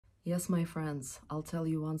Yes, my friends, I'll tell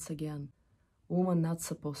you once again, woman not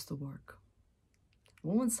supposed to work.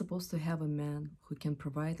 Woman's supposed to have a man who can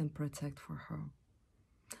provide and protect for her.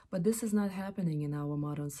 But this is not happening in our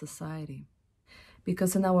modern society.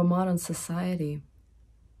 Because in our modern society,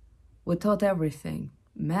 we're taught everything: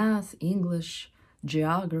 math, English,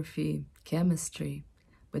 geography, chemistry,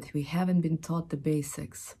 but we haven't been taught the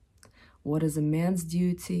basics. What is a man's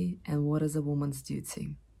duty and what is a woman's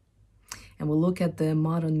duty? And we look at the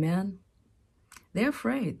modern man, they're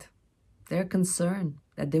afraid. They're concerned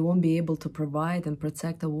that they won't be able to provide and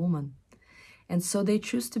protect a woman. And so they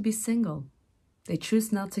choose to be single. They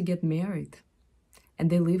choose not to get married. And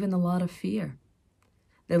they live in a lot of fear.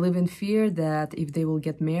 They live in fear that if they will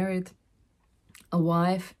get married, a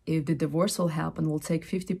wife, if the divorce will happen, will take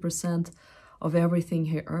 50% of everything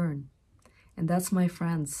he earned. And that's, my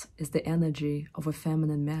friends, is the energy of a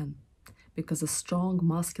feminine man. Because a strong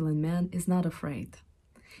masculine man is not afraid.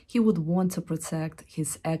 He would want to protect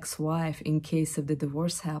his ex-wife in case if the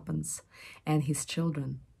divorce happens, and his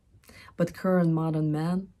children. But current modern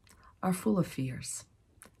men are full of fears.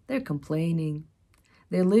 They're complaining,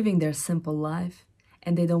 they're living their simple life,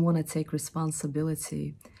 and they don't want to take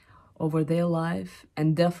responsibility over their life,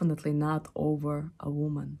 and definitely not over a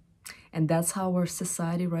woman. And that's how our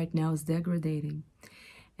society right now is degrading.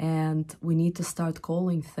 And we need to start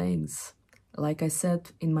calling things. Like I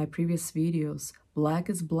said in my previous videos, black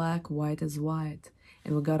is black, white is white.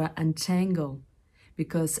 And we gotta untangle,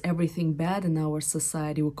 because everything bad in our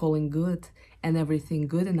society we're calling good, and everything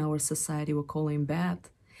good in our society we're calling bad.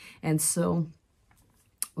 And so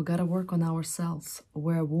we gotta work on ourselves.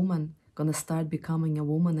 We're a woman, gonna start becoming a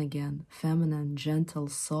woman again, feminine, gentle,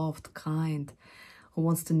 soft, kind, who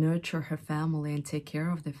wants to nurture her family and take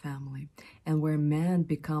care of the family. And where man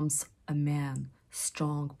becomes a man,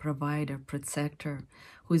 strong provider, protector,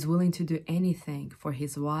 who is willing to do anything for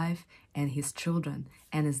his wife and his children,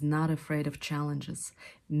 and is not afraid of challenges,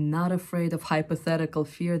 not afraid of hypothetical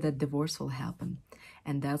fear that divorce will happen.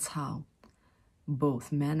 And that's how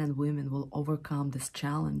both men and women will overcome this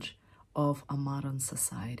challenge of a modern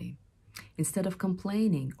society. Instead of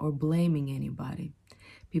complaining or blaming anybody,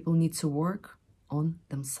 people need to work on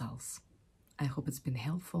themselves. I hope it's been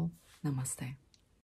helpful. Namaste.